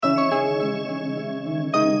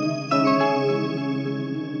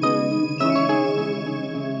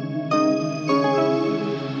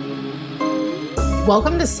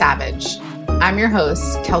Welcome to Savage. I'm your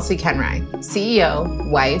host, Kelsey Kenry, CEO,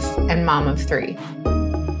 wife, and mom of 3.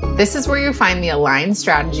 This is where you find the aligned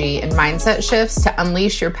strategy and mindset shifts to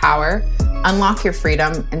unleash your power, unlock your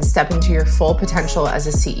freedom, and step into your full potential as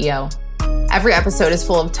a CEO. Every episode is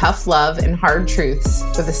full of tough love and hard truths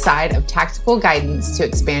with a side of tactical guidance to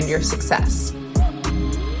expand your success.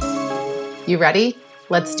 You ready?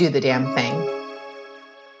 Let's do the damn thing.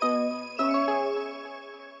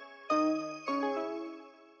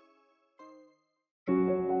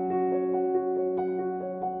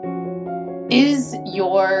 Is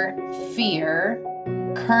your fear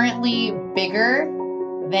currently bigger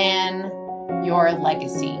than your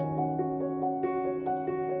legacy?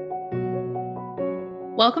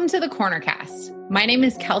 Welcome to the Cornercast. My name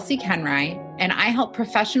is Kelsey Kenry, and I help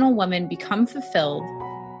professional women become fulfilled,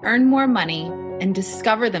 earn more money, and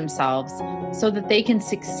discover themselves so that they can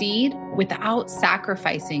succeed without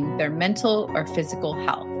sacrificing their mental or physical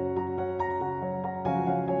health.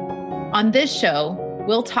 On this show,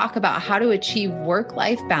 we'll talk about how to achieve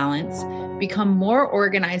work-life balance, become more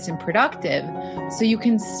organized and productive, so you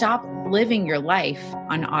can stop living your life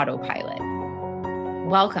on autopilot.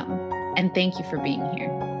 Welcome, and thank you for being here.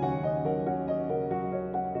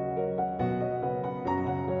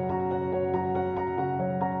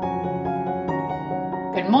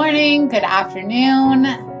 Good morning, good afternoon.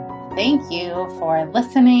 Thank you for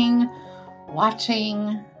listening,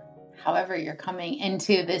 watching, however you're coming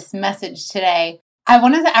into this message today. I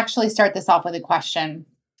wanted to actually start this off with a question,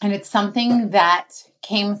 and it's something that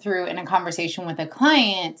came through in a conversation with a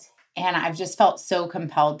client, and I've just felt so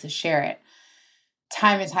compelled to share it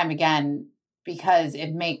time and time again because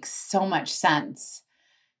it makes so much sense.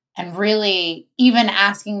 And really, even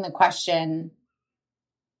asking the question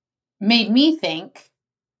made me think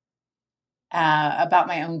about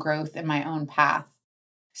my own growth and my own path.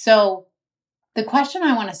 So the question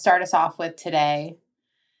I want to start us off with today: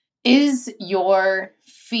 is your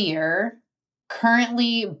fear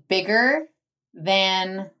currently bigger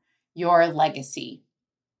than your legacy?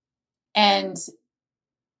 And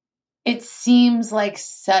it seems like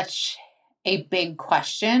such a big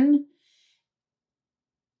question.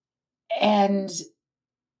 And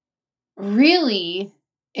really,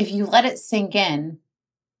 if you let it sink in,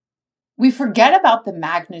 we forget about the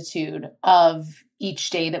magnitude of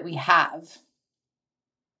each day that we have.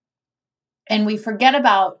 And we forget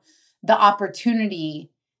about the opportunity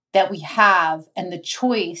that we have and the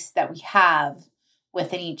choice that we have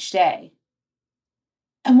within each day.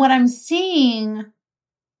 And what I'm seeing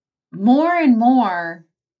more and more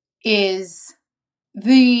is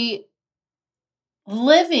the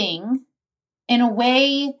living in a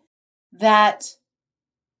way that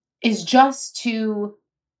is just to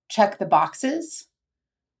check the boxes,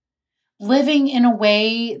 living in a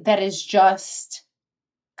way that is just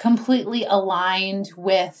completely aligned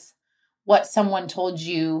with what someone told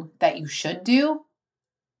you that you should do.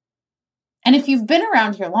 And if you've been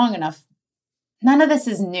around here long enough, none of this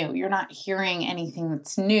is new. You're not hearing anything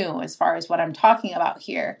that's new as far as what I'm talking about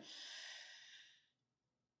here.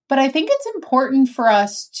 But I think it's important for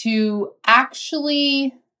us to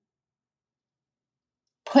actually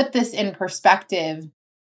put this in perspective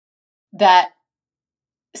that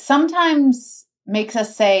sometimes makes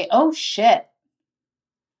us say, oh shit,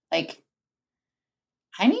 like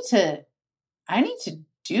I need to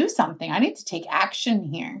do something. I need to take action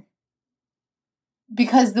here.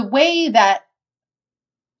 Because the way that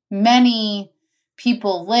many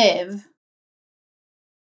people live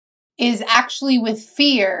is actually with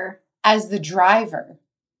fear as the driver.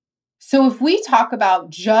 So if we talk about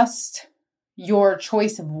just your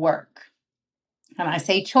choice of work, and I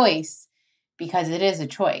say choice because it is a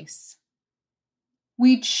choice,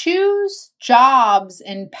 we choose jobs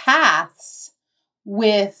and paths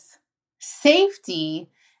with safety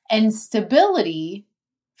and stability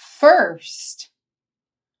first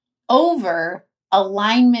over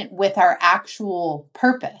alignment with our actual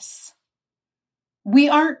purpose. We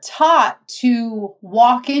aren't taught to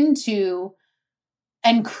walk into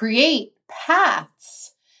and create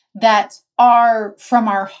paths that are from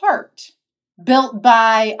our heart, built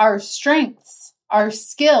by our strengths, our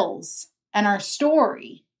skills, and our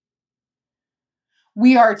story.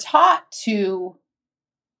 We are taught to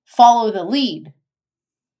follow the lead.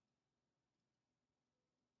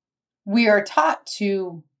 We are taught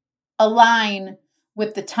to align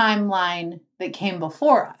with the timeline that came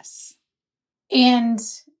before us. And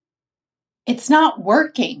it's not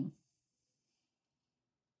working.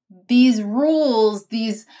 These rules,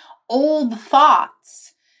 these old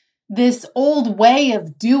thoughts, this old way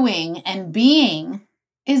of doing and being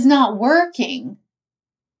is not working.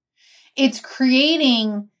 It's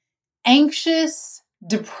creating anxious,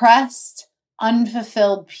 depressed,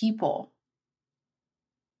 unfulfilled people.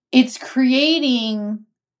 It's creating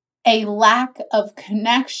a lack of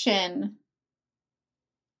connection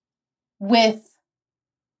with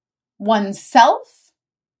oneself,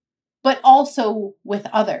 but also with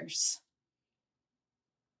others.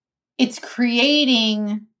 It's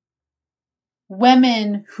creating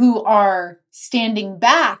women who are standing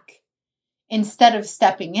back instead of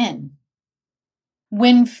stepping in.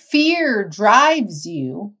 When fear drives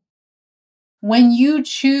you, when you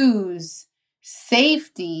choose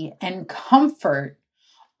safety and comfort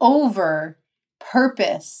over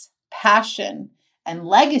purpose, passion, and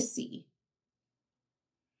legacy,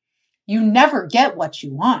 you never get what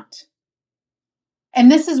you want. And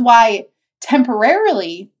this is why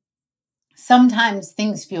temporarily, sometimes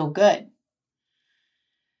things feel good.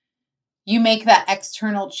 You make that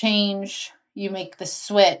external change, you make the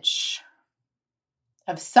switch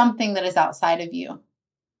of something that is outside of you,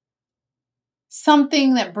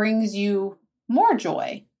 something that brings you more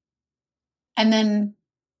joy, and then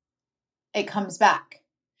it comes back.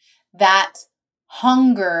 That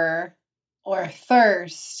hunger or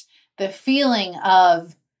thirst, the feeling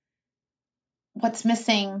of what's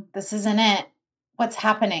missing, this isn't it, what's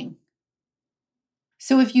happening.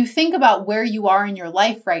 So if you think about where you are in your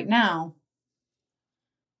life right now,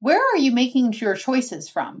 where are you making your choices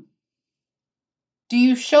from? Do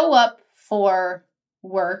you show up for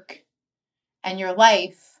work and your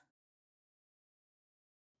life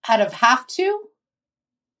out of have to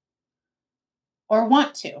or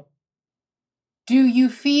want to? Do you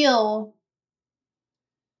feel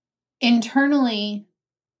internally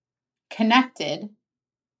connected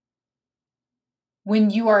when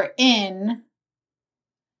you are in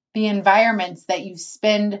the environments that you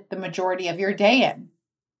spend the majority of your day in?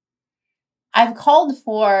 I've called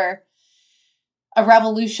for a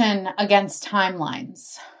revolution against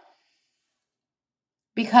timelines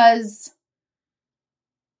because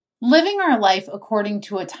living our life according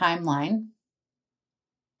to a timeline,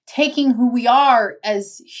 taking who we are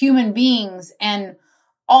as human beings and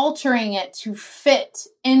altering it to fit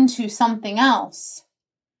into something else,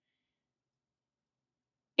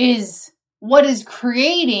 is what is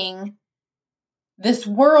creating this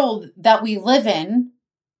world that we live in,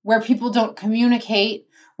 where people don't communicate,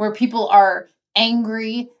 where people are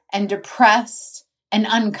angry and depressed and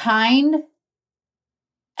unkind.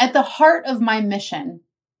 At the heart of my mission,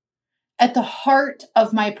 at the heart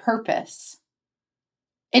of my purpose,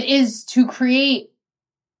 it is to create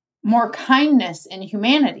more kindness in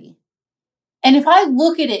humanity. And if I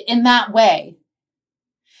look at it in that way,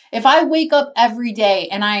 if I wake up every day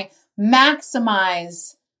and I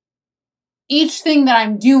maximize each thing that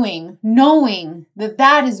I'm doing, knowing that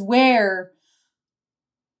that is where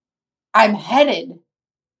I'm headed,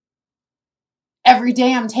 every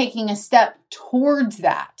day I'm taking a step towards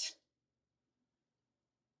that,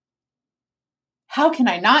 how can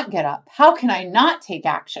I not get up? How can I not take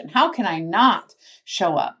action? How can I not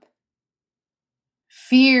show up?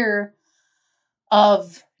 Fear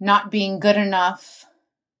of not being good enough,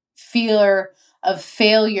 fear of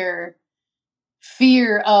failure,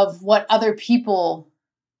 fear of what other people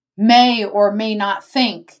may or may not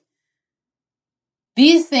think.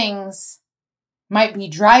 These things might be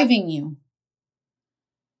driving you.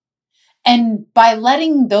 And by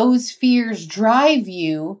letting those fears drive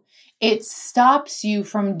you, it stops you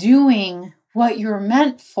from doing what you're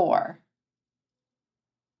meant for.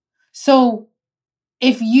 So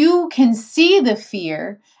if you can see the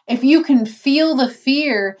fear, if you can feel the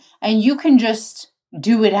fear and you can just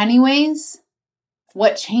do it anyways,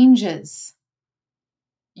 what changes?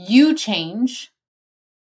 You change,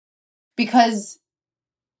 because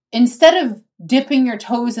instead of dipping your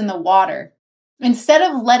toes in the water, instead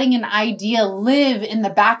of letting an idea live in the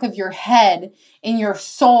back of your head, in your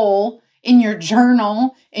soul, in your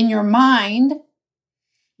journal, in your mind,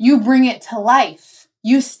 you bring it to life.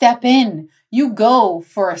 You step in, you go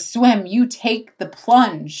for a swim, you take the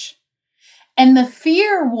plunge. And the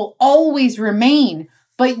fear will always remain,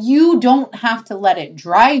 but you don't have to let it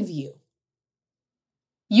drive you.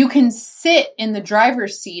 You can sit in the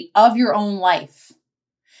driver's seat of your own life.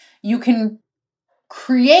 You can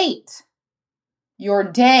create your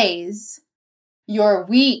days, your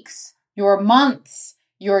weeks, your months,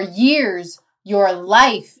 your years, your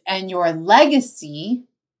life, and your legacy.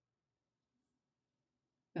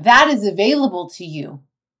 That is available to you.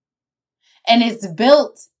 And it's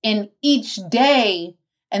built in each day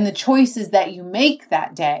and the choices that you make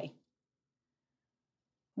that day.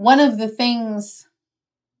 One of the things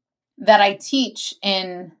that I teach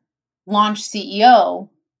in Launch CEO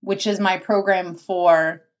which is my program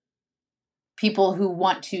for people who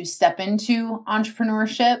want to step into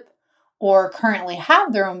entrepreneurship or currently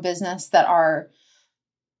have their own business that are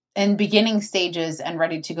in beginning stages and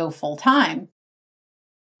ready to go full time.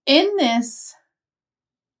 In this,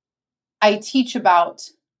 I teach about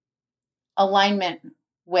alignment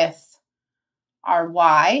with our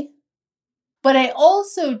why, but I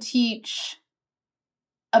also teach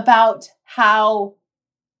about how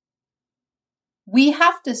we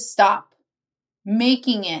have to stop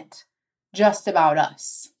making it just about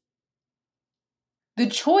us. The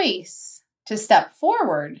choice to step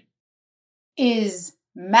forward is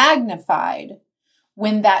magnified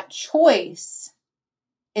when that choice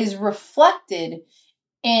is reflected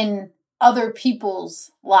in other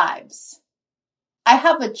people's lives. I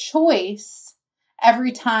have a choice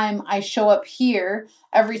every time I show up here,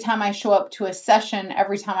 every time I show up to a session,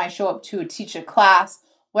 every time I show up to teach a class,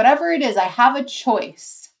 whatever it is, I have a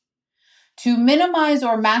choice to minimize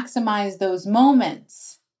or maximize those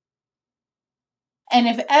moments. And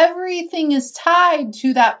if everything is tied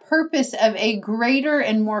to that purpose of a greater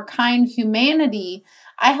and more kind humanity,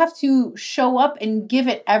 I have to show up and give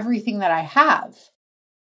it everything that I have.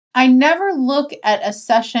 I never look at a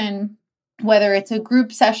session, whether it's a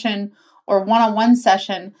group session or one-on-one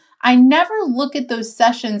session, I never look at those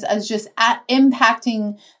sessions as just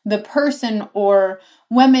impacting the person or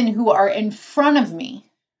women who are in front of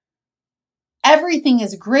me. Everything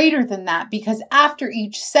is greater than that, because after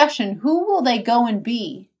each session, who will they go and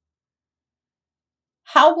be?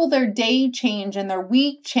 How will their day change and their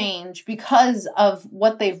week change because of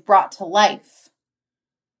what they've brought to life?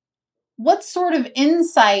 What sort of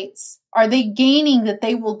insights are they gaining that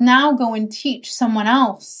they will now go and teach someone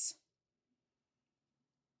else?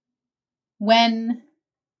 When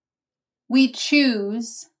we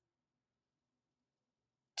choose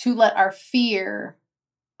to let our fear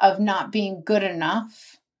of not being good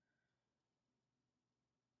enough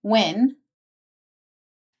win,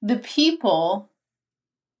 the people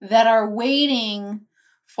that are waiting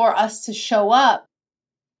for us to show up,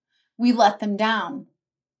 we let them down.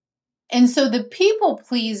 And so the people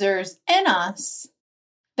pleasers in us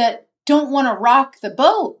that don't want to rock the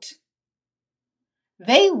boat,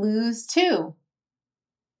 they lose too.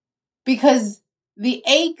 Because the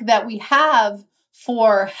ache that we have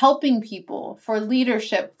for helping people, for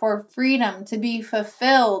leadership, for freedom to be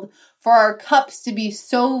fulfilled, for our cups to be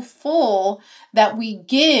so full that we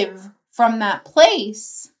give from that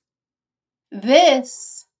place,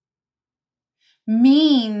 this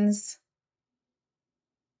means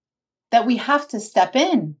that we have to step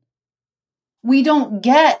in. We don't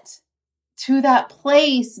get to that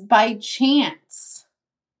place by chance.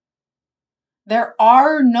 There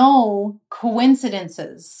are no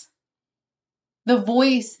coincidences. The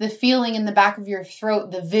voice, the feeling in the back of your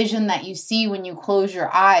throat, the vision that you see when you close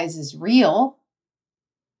your eyes is real.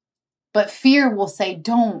 But fear will say,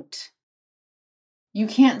 don't. You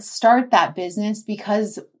can't start that business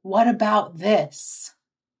because what about this?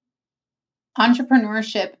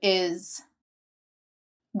 Entrepreneurship is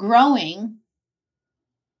growing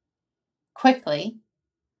quickly.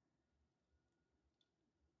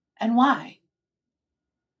 And why?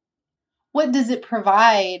 What does it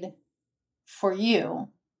provide for you?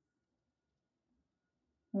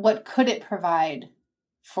 What could it provide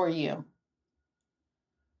for you?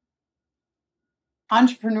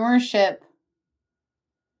 Entrepreneurship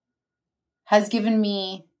has given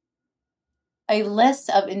me a list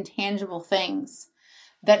of intangible things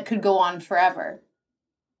that could go on forever.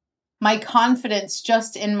 My confidence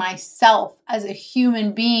just in myself as a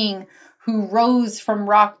human being who rose from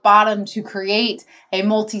rock bottom to create a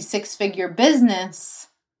multi-six-figure business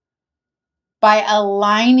by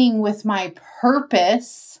aligning with my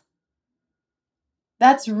purpose,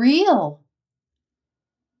 that's real.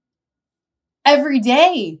 Every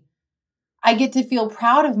day, I get to feel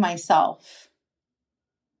proud of myself.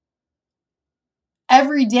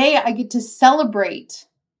 Every day, I get to celebrate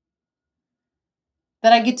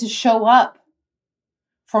that I get to show up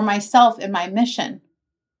for myself and my mission.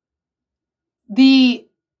 The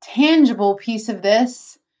tangible piece of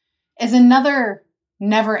this is another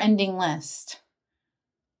never-ending list.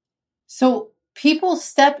 So people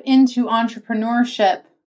step into entrepreneurship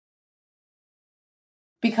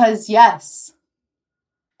because, yes,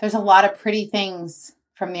 there's a lot of pretty things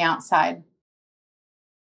from the outside.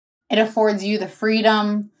 It affords you the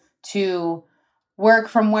freedom to work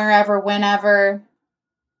from wherever, whenever.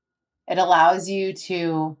 It allows you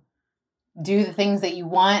to do the things that you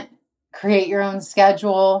want, create your own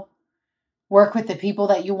schedule, work with the people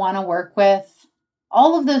that you want to work with,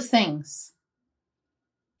 all of those things.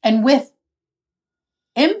 And with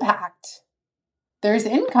impact, there's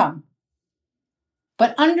income.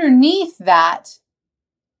 But underneath that,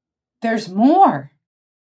 there's more.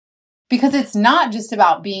 Because it's not just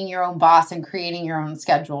about being your own boss and creating your own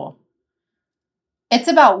schedule. It's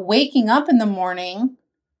about waking up in the morning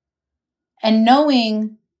and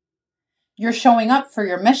knowing you're showing up for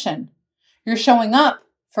your mission. You're showing up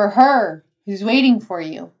for her who's waiting for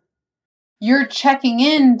you. You're checking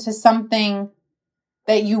in to something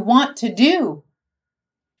that you want to do.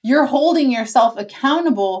 You're holding yourself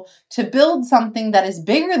accountable to build something that is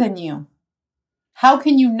bigger than you. How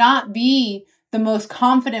can you not be the most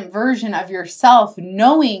confident version of yourself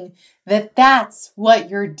knowing that that's what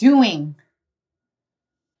you're doing?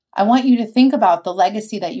 I want you to think about the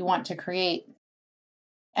legacy that you want to create.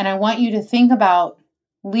 And I want you to think about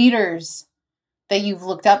leaders that you've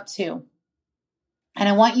looked up to. And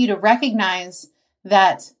I want you to recognize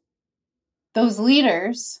that those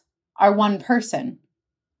leaders are one person,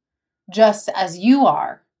 just as you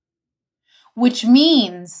are, which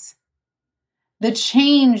means the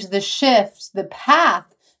change, the shift, the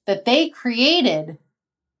path that they created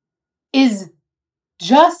is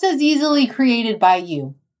just as easily created by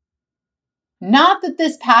you. Not that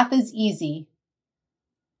this path is easy,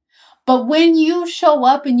 but when you show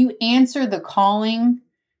up and you answer the calling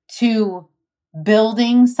to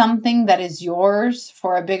building something that is yours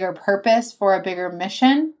for a bigger purpose, for a bigger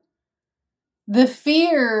mission, the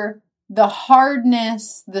fear, the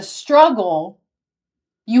hardness, the struggle,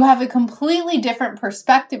 you have a completely different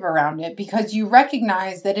perspective around it because you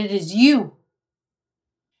recognize that it is you.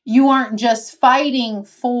 You aren't just fighting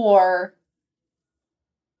for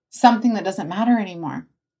something that doesn't matter anymore.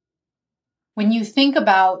 When you think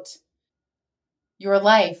about your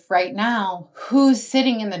life right now, who's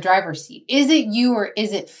sitting in the driver's seat? Is it you or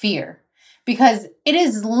is it fear? Because it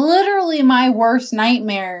is literally my worst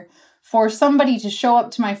nightmare for somebody to show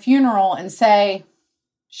up to my funeral and say,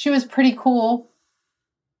 she was pretty cool.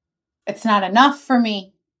 It's not enough for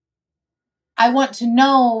me. I want to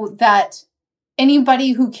know that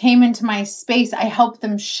anybody who came into my space, I helped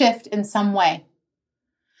them shift in some way.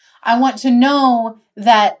 I want to know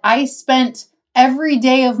that I spent every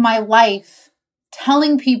day of my life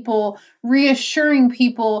telling people, reassuring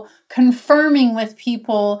people, confirming with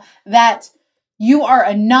people that you are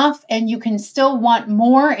enough and you can still want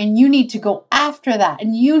more and you need to go after that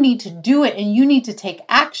and you need to do it and you need to take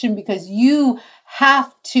action because you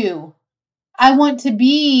have to. I want to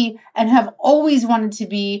be and have always wanted to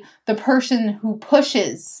be the person who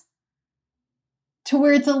pushes to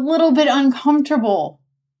where it's a little bit uncomfortable.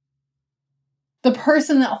 The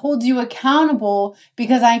person that holds you accountable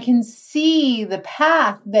because I can see the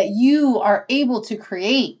path that you are able to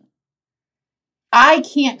create. I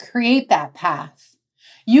can't create that path.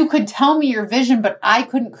 You could tell me your vision, but I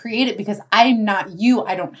couldn't create it because I'm not you.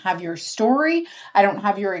 I don't have your story. I don't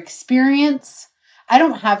have your experience. I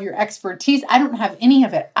don't have your expertise. I don't have any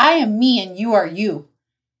of it. I am me and you are you.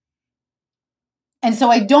 And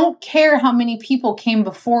so I don't care how many people came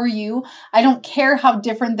before you. I don't care how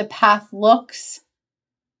different the path looks.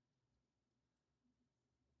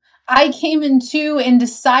 I came into and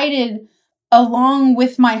decided, along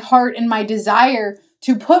with my heart and my desire,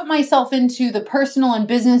 to put myself into the personal and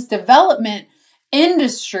business development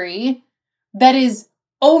industry that is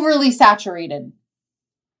overly saturated.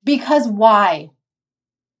 Because why?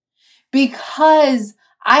 Because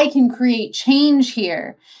I can create change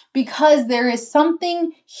here. Because there is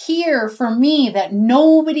something here for me that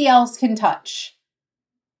nobody else can touch.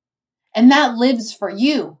 And that lives for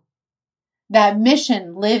you. That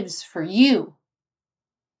mission lives for you.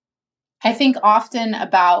 I think often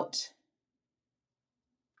about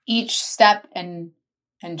each step and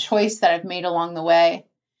choice that I've made along the way.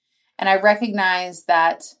 And I recognize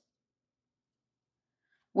that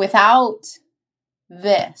without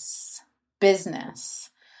this business,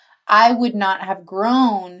 I would not have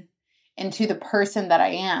grown into the person that I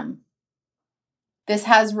am. This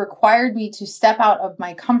has required me to step out of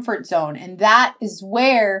my comfort zone. And that is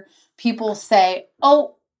where people say,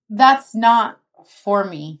 oh, that's not for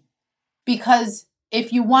me. Because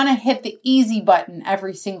if you want to hit the easy button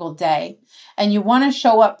every single day and you want to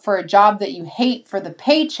show up for a job that you hate for the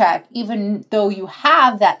paycheck, even though you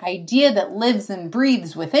have that idea that lives and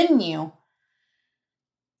breathes within you,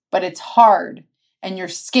 but it's hard and you're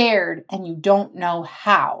scared and you don't know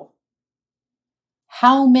how.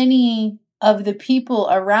 How many of the people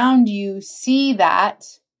around you see that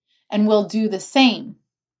and will do the same?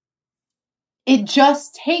 It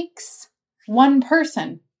just takes one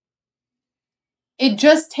person. It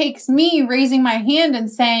just takes me raising my hand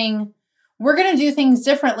and saying, we're going to do things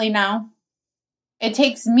differently now. It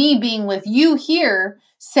takes me being with you here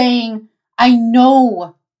saying, I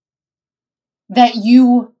know that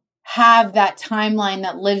you have that timeline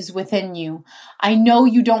that lives within you. I know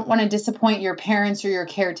you don't want to disappoint your parents or your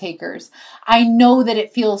caretakers. I know that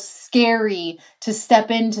it feels scary to step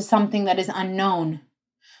into something that is unknown.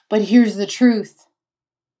 But here's the truth.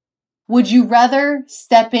 Would you rather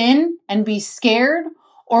step in and be scared,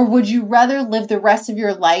 or would you rather live the rest of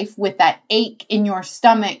your life with that ache in your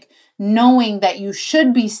stomach, knowing that you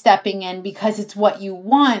should be stepping in because it's what you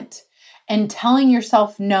want, and telling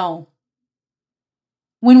yourself no?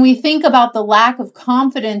 When we think about the lack of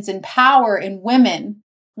confidence and power in women,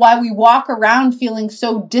 why we walk around feeling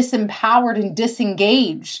so disempowered and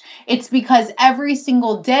disengaged, it's because every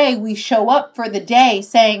single day we show up for the day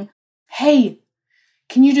saying, hey,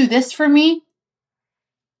 can you do this for me?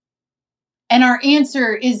 And our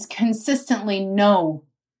answer is consistently no.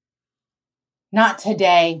 Not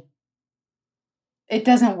today. It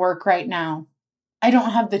doesn't work right now. I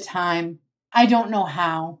don't have the time. I don't know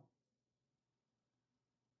how.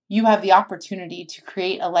 You have the opportunity to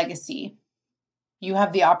create a legacy. You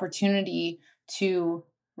have the opportunity to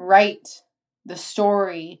write the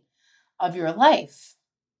story of your life.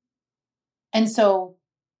 And so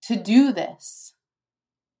to do this,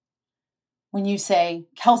 when you say,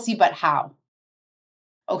 Kelsey, but how?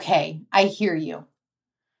 Okay, I hear you.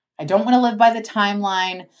 I don't want to live by the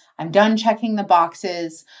timeline. I'm done checking the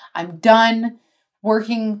boxes. I'm done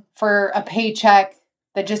working for a paycheck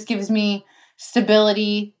that just gives me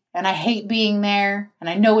stability, and I hate being there, and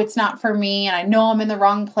I know it's not for me, and I know I'm in the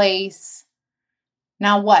wrong place.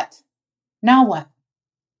 Now what? Now what?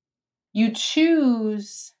 You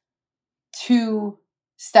choose to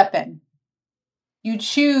step in. You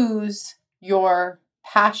choose your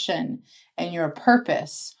passion and your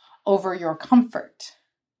purpose over your comfort.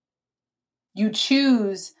 You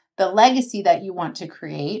choose the legacy that you want to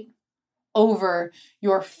create over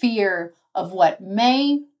your fear of what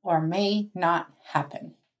may or may not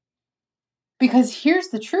happen. Because here's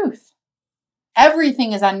the truth.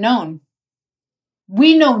 Everything is unknown.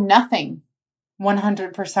 We know nothing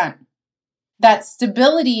 100%. That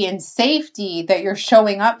stability and safety that you're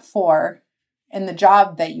showing up for in the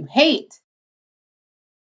job that you hate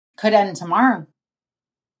could end tomorrow.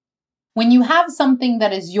 When you have something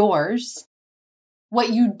that is yours,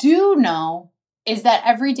 what you do know is that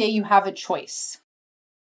every day you have a choice.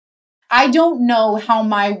 I don't know how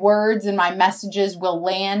my words and my messages will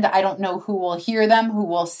land. I don't know who will hear them, who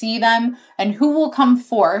will see them, and who will come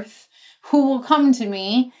forth, who will come to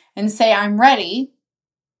me and say, I'm ready.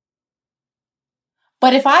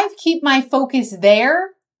 But if I keep my focus there,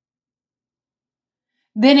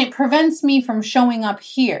 then it prevents me from showing up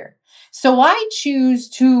here. So I choose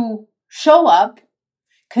to show up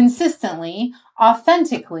consistently,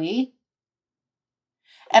 authentically,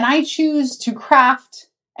 and I choose to craft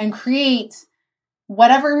and create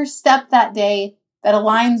whatever step that day that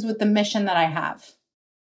aligns with the mission that I have.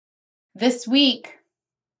 This week,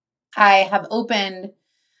 I have opened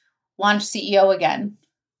Launch CEO again.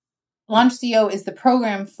 Launch CEO is the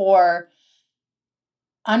program for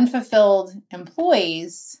unfulfilled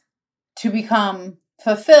employees to become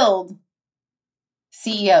fulfilled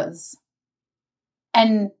CEOs.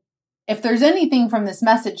 And if there's anything from this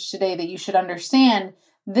message today that you should understand,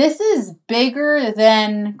 this is bigger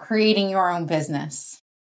than creating your own business.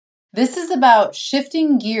 This is about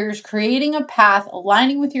shifting gears, creating a path,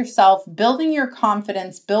 aligning with yourself, building your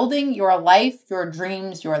confidence, building your life, your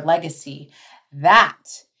dreams, your legacy. That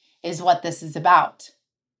is what this is about.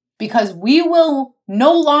 Because I will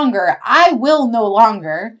no longer,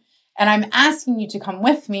 and I'm asking you to come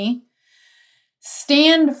with me,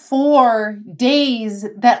 stand for days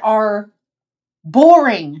that are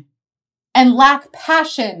boring and lack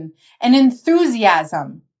passion and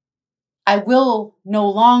enthusiasm. I will no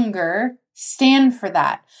longer stand for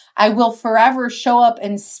that. I will forever show up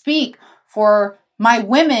and speak for my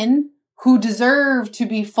women who deserve to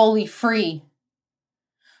be fully free,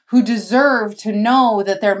 who deserve to know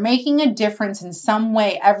that they're making a difference in some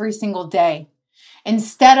way every single day,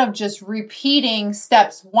 instead of just repeating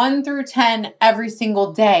steps 1 through 10 every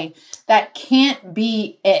single day. That can't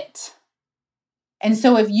be it. And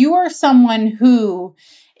so if you are someone who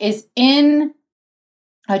is in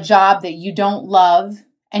a job that you don't love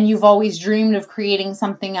and you've always dreamed of creating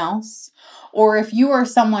something else, or if you are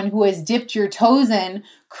someone who has dipped your toes in,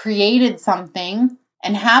 created something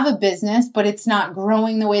and have a business, but it's not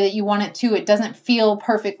growing the way that you want it to, it doesn't feel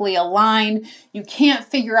perfectly aligned, you can't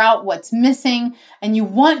figure out what's missing, and you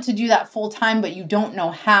want to do that full time, but you don't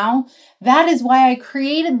know how, that is why I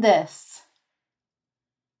created this.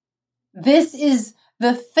 This is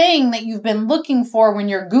the thing that you've been looking for when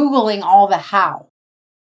you're Googling all the how.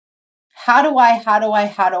 How do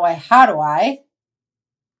I?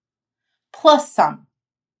 Plus some.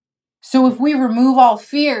 So if we remove all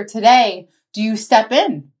fear today, do you step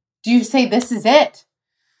in? Do you say, this is it?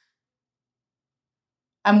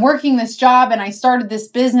 I'm working this job and I started this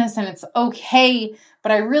business and it's okay,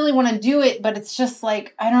 but I really want to do it, but it's just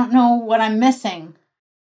like, I don't know what I'm missing.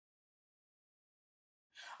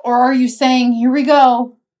 Or are you saying, here we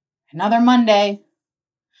go, another Monday,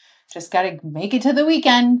 just got to make it to the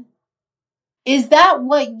weekend? Is that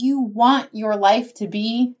what you want your life to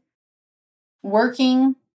be?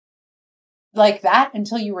 Working like that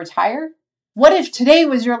until you retire? What if today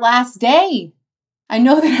was your last day? I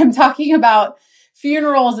know that I'm talking about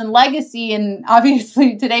funerals and legacy, and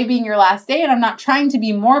obviously today being your last day, and I'm not trying to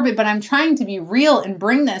be morbid, but I'm trying to be real and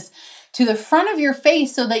bring this to the front of your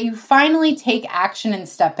face so that you finally take action and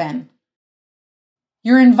step in.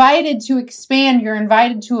 You're invited to expand, you're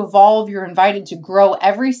invited to evolve, you're invited to grow.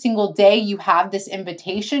 Every single day you have this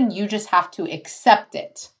invitation, you just have to accept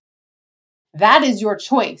it. That is your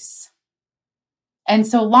choice. And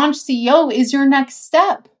so Launch CEO is your next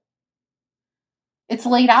step. It's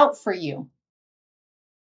laid out for you.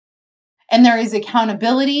 And there is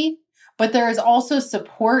accountability, but there is also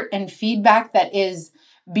support and feedback that is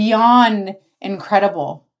beyond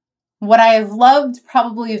incredible. What I have loved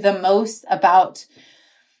probably the most about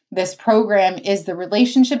this program is the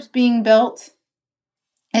relationships being built,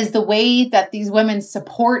 is the way that these women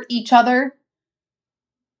support each other.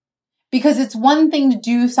 Because it's one thing to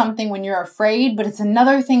do something when you're afraid, but it's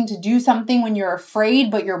another thing to do something when you're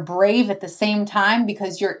afraid, but you're brave at the same time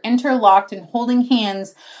because you're interlocked and holding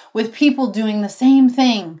hands with people doing the same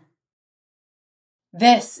thing.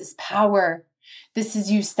 This is power. This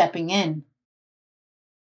is you stepping in.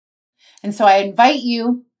 And so I invite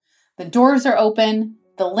you, the doors are open,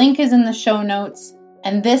 the link is in the show notes,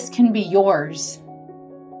 and this can be yours.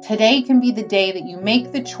 Today can be the day that you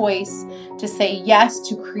make the choice to say yes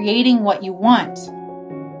to creating what you want,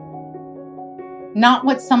 not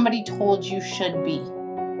what somebody told you should be.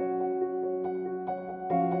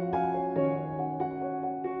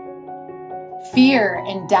 Fear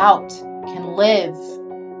and doubt can live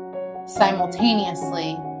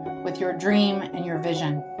simultaneously with your dream and your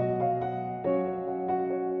vision.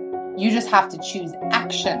 You just have to choose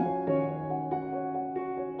action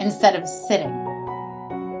instead of sitting.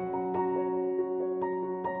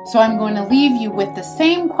 So I'm going to leave you with the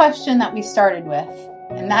same question that we started with,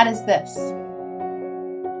 and that is this.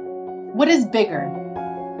 What is bigger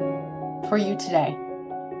for you today?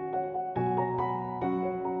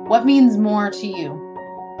 What means more to you?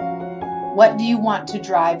 What do you want to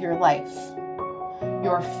drive your life?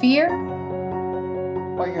 Your fear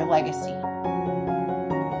or your legacy?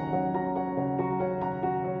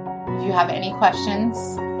 If you have any questions,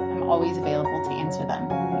 I'm always available to answer them.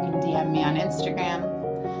 You can DM me on Instagram.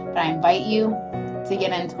 But I invite you to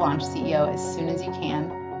get into Launch CEO as soon as you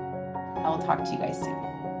can. I will talk to you guys soon.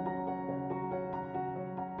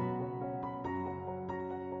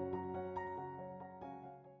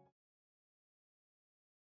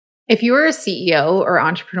 If you are a CEO or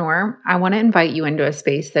entrepreneur, I want to invite you into a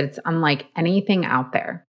space that's unlike anything out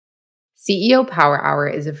there. CEO Power Hour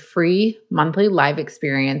is a free monthly live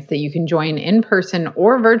experience that you can join in person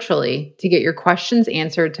or virtually to get your questions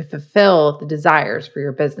answered to fulfill the desires for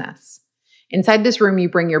your business. Inside this room, you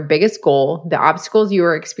bring your biggest goal, the obstacles you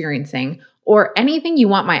are experiencing, or anything you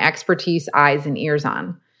want my expertise, eyes, and ears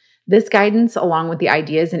on. This guidance, along with the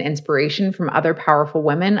ideas and inspiration from other powerful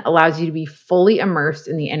women, allows you to be fully immersed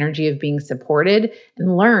in the energy of being supported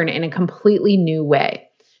and learn in a completely new way,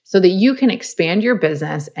 so that you can expand your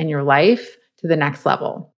business and your life to the next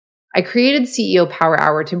level. I created CEO Power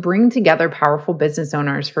Hour to bring together powerful business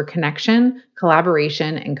owners for connection,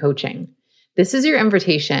 collaboration, and coaching. This is your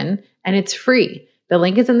invitation, and it's free. The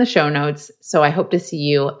link is in the show notes, so I hope to see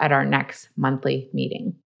you at our next monthly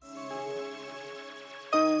meeting.